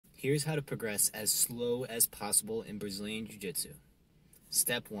Here's how to progress as slow as possible in Brazilian Jiu-Jitsu.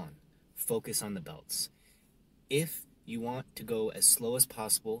 Step 1. Focus on the belts. If you want to go as slow as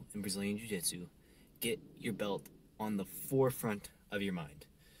possible in Brazilian Jiu-Jitsu, get your belt on the forefront of your mind.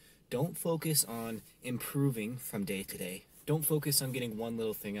 Don't focus on improving from day to day. Don't focus on getting one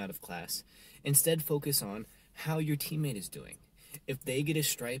little thing out of class. Instead, focus on how your teammate is doing. If they get a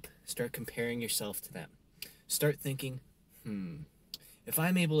stripe, start comparing yourself to them. Start thinking, if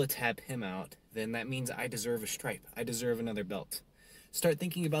I'm able to tap him out, then that means I deserve a stripe. I deserve another belt. Start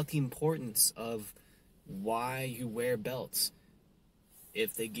thinking about the importance of why you wear belts.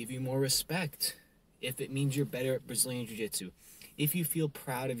 If they give you more respect, if it means you're better at Brazilian Jiu-Jitsu, if you feel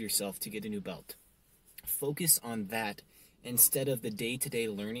proud of yourself to get a new belt. Focus on that instead of the day-to-day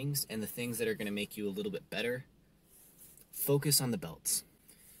learnings and the things that are going to make you a little bit better. Focus on the belts.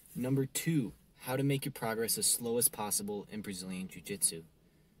 Number 2, how to make your progress as slow as possible in Brazilian Jiu-Jitsu.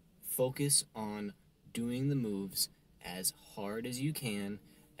 Focus on doing the moves as hard as you can,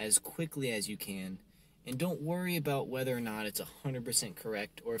 as quickly as you can, and don't worry about whether or not it's 100%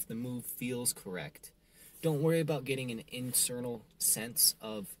 correct or if the move feels correct. Don't worry about getting an internal sense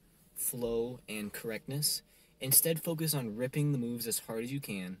of flow and correctness. Instead, focus on ripping the moves as hard as you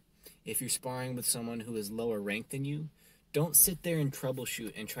can. If you're sparring with someone who is lower ranked than you, don't sit there and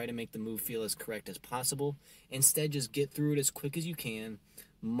troubleshoot and try to make the move feel as correct as possible. Instead, just get through it as quick as you can,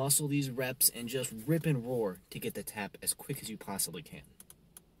 muscle these reps, and just rip and roar to get the tap as quick as you possibly can.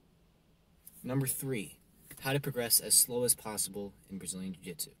 Number 3, how to progress as slow as possible in Brazilian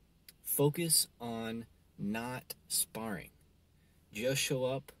Jiu-Jitsu. Focus on not sparring. Just show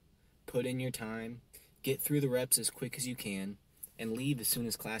up, put in your time, get through the reps as quick as you can, and leave as soon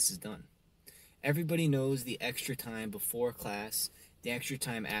as class is done. Everybody knows the extra time before class, the extra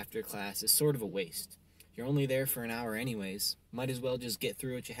time after class is sort of a waste. You're only there for an hour anyways. Might as well just get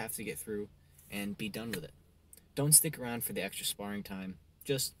through what you have to get through and be done with it. Don't stick around for the extra sparring time.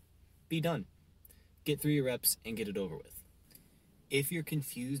 Just be done. Get through your reps and get it over with. If you're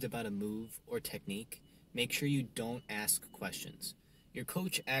confused about a move or technique, make sure you don't ask questions. Your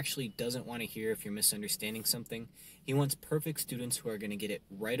coach actually doesn't want to hear if you're misunderstanding something. He wants perfect students who are going to get it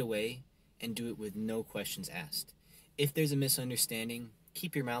right away and do it with no questions asked. If there's a misunderstanding,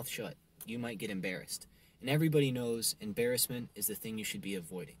 keep your mouth shut. You might get embarrassed. And everybody knows embarrassment is the thing you should be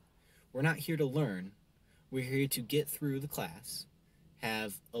avoiding. We're not here to learn. We're here to get through the class,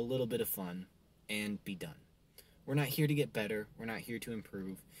 have a little bit of fun, and be done. We're not here to get better. We're not here to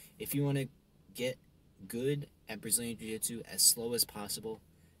improve. If you want to get good at Brazilian Jiu-Jitsu as slow as possible,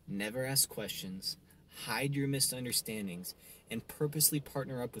 never ask questions, hide your misunderstandings, and purposely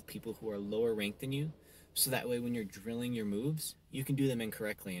partner up with people who are lower ranked than you, so that way when you're drilling your moves, you can do them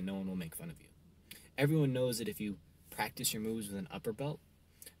incorrectly and no one will make fun of you. Everyone knows that if you practice your moves with an upper belt,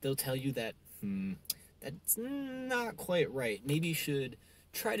 they'll tell you that, that's not quite right. Maybe you should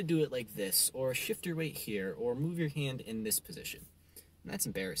try to do it like this, or shift your weight here, or move your hand in this position. And that's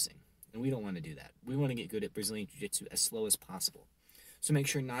embarrassing, and we don't want to do that. We want to get good at Brazilian Jiu-Jitsu as slow as possible. So make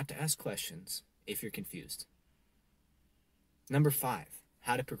sure not to ask questions if you're confused. Number 5,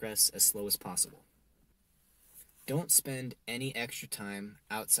 how to progress as slow as possible. Don't spend any extra time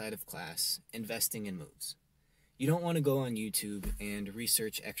outside of class investing in moves. You don't want to go on YouTube and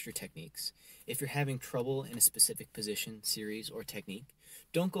research extra techniques. If you're having trouble in a specific position, series, or technique,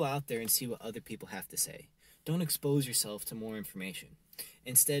 don't go out there and see what other people have to say. Don't expose yourself to more information.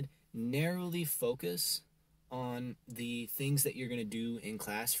 Instead, narrowly focus on the things that you're going to do in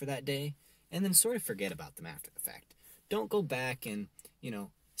class for that day, and then sort of forget about them after the fact. Don't go back and,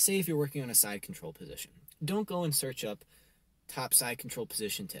 say if you're working on a side control position. Don't go and search up top side control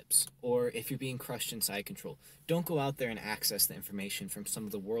position tips, or if you're being crushed in side control, don't go out there and access the information from some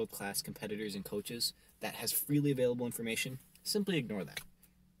of the world-class competitors and coaches that has freely available information. Simply ignore that.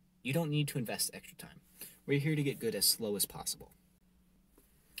 You don't need to invest extra time. We're here to get good as slow as possible.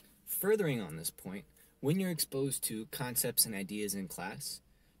 Furthering on this point, when you're exposed to concepts and ideas in class,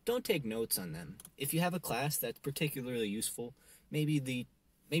 don't take notes on them. If you have a class that's particularly useful, maybe the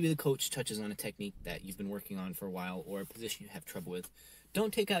coach touches on a technique that you've been working on for a while or a position you have trouble with,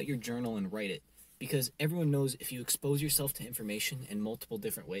 don't take out your journal and write it, because everyone knows if you expose yourself to information in multiple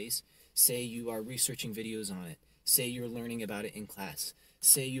different ways, say you are researching videos on it, say you're learning about it in class,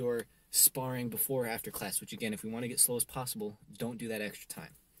 say you're sparring before or after class, which again, if we want to get slow as possible, don't do that extra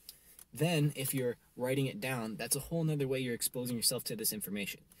time. Then, if you're writing it down, that's a whole nother way you're exposing yourself to this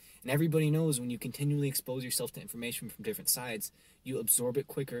information. And everybody knows when you continually expose yourself to information from different sides, you absorb it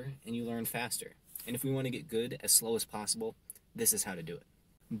quicker and you learn faster. And if we want to get good as slow as possible, this is how to do it.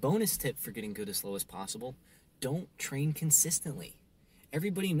 Bonus tip for getting good as slow as possible, don't train consistently.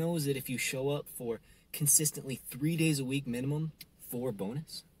 Everybody knows that if you show up for consistently 3 days a week minimum for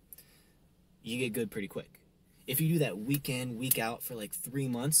bonus, you get good pretty quick. If you do that week in, week out for like 3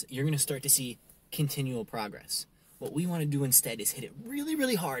 months, you're going to start to see continual progress. What we want to do instead is hit it really,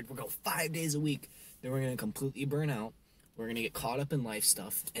 really hard. We'll go 5 days a week. Then we're going to completely burn out. We're going to get caught up in life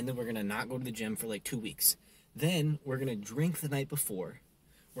stuff. And then we're going to not go to the gym for like 2 weeks. Then we're going to drink the night before.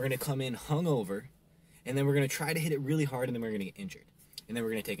 We're going to come in hungover. And then we're going to try to hit it really hard. And then we're going to get injured. And then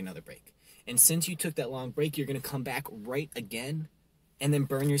we're going to take another break. And since you took that long break, you're going to come back right again. And then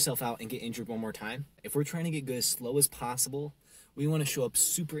burn yourself out and get injured one more time. If we're trying to get good as slow as possible, we want to show up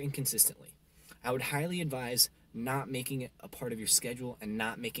super inconsistently. I would highly advise not making it a part of your schedule and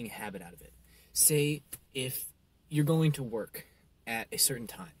not making a habit out of it. Say if you're going to work at a certain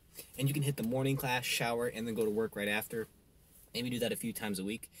time and you can hit the morning class, shower, and then go to work right after. Maybe do that a few times a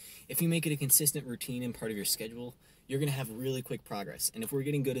week. If you make it a consistent routine and part of your schedule, you're going to have really quick progress. And if we're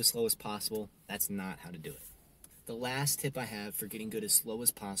getting good as slow as possible, that's not how to do it. The last tip I have for getting good as slow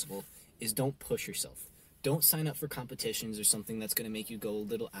as possible is don't push yourself. Don't sign up for competitions or something that's going to make you go a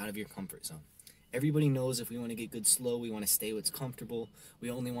little out of your comfort zone. Everybody knows if we want to get good slow, we want to stay what's comfortable. We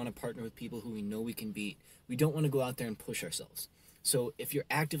only want to partner with people who we know we can beat. We don't want to go out there and push ourselves. So if you're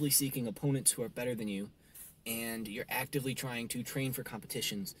actively seeking opponents who are better than you, and you're actively trying to train for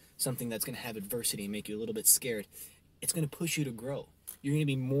competitions, something that's going to have adversity and make you a little bit scared, it's going to push you to grow. You're going to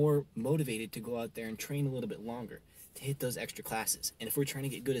be more motivated to go out there and train a little bit longer, to hit those extra classes. And if we're trying to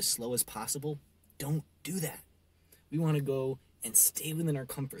get good as slow as possible, don't do that. We want to go and stay within our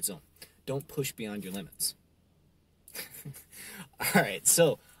comfort zone. Don't push beyond your limits. Alright,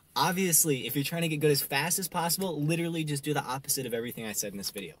 so obviously, if you're trying to get good as fast as possible, literally just do the opposite of everything I said in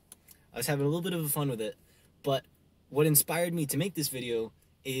this video. I was having a little bit of fun with it, but what inspired me to make this video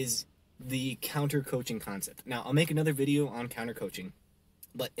is the counter coaching concept. Now, I'll make another video on counter coaching,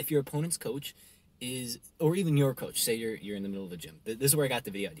 but if your opponent's coach is, or even your coach, say you're in the middle of a gym, this is where I got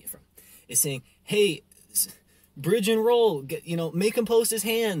the video idea from, is saying, hey, bridge and roll, make him post his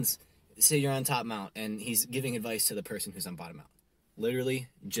hands. Say you're on top mount and he's giving advice to the person who's on bottom mount. Literally,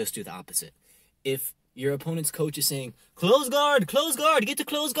 just do the opposite. If your opponent's coach is saying, close guard, get to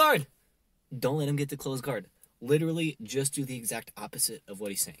close guard, don't let him get to close guard. Literally, just do the exact opposite of what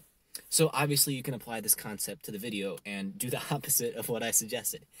he's saying. So obviously you can apply this concept to the video and do the opposite of what I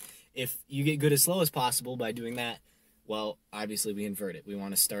suggested. If you get good as slow as possible by doing that, well, obviously we invert it. We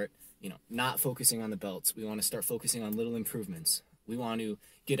want to start, not focusing on the belts. We want to start focusing on little improvements. We want to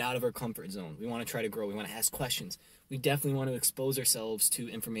get out of our comfort zone. We want to try to grow. We want to ask questions. We definitely want to expose ourselves to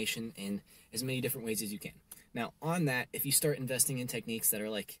information in as many different ways as you can. Now, on that, if you start investing in techniques that are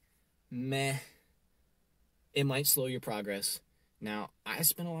like, meh, it might slow your progress. Now, I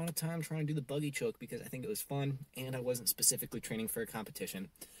spent a lot of time trying to do the buggy choke because I think it was fun and I wasn't specifically training for a competition.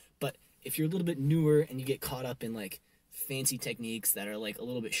 But if you're a little bit newer and you get caught up in like fancy techniques that are like a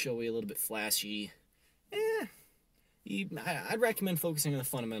little bit showy, a little bit flashy, I'd recommend focusing on the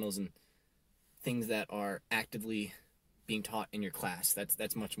fundamentals and things that are actively being taught in your class.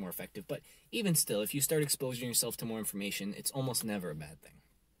 That's much more effective. But even still, if you start exposing yourself to more information, it's almost never a bad thing.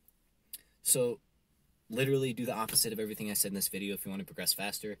 So literally do the opposite of everything I said in this video if you want to progress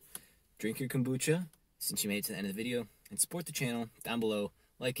faster. Drink your kombucha since you made it to the end of the video, and support the channel down below.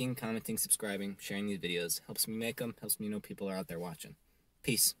 Liking, commenting, subscribing, sharing these videos helps me make them, helps me know people are out there watching.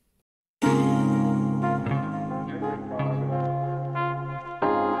 Peace.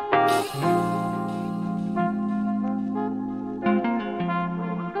 Thank you.